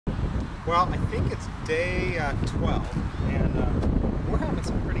Well, I think it's day 12, and we're having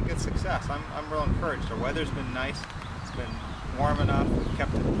some pretty good success. I'm real encouraged. The weather's been nice. It's been warm enough. We've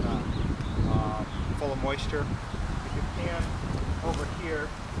kept it full of moisture. If you pan over here,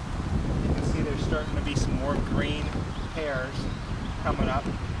 you can see there's starting to be some more green hairs coming up.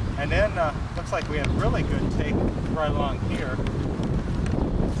 And then looks like we had a really good take right along here.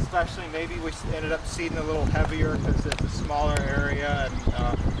 Especially maybe we ended up seeding a little heavier because it's a smaller area, and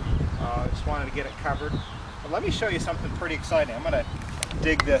just wanted to get it covered. But let me show you something pretty exciting. I'm going to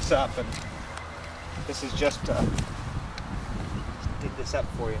dig this up, and this is just to dig this up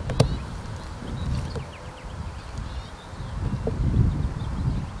for you.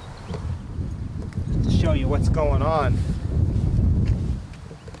 To show you what's going on.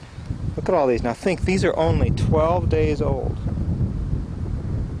 Look at all these. Now think, these are only 12 days old.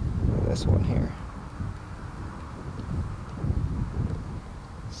 Look at this one here.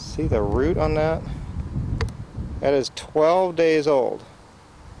 See the root on that? That is 12 days old.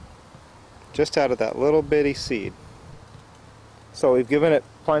 Just out of that little bitty seed. So we've given it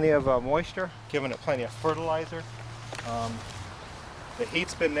plenty of moisture, given it plenty of fertilizer. The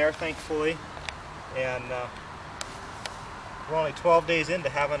heat's been there, thankfully, and we're only 12 days into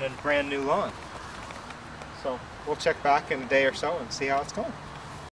having a brand new lawn. So we'll check back in a day or so and see how it's going.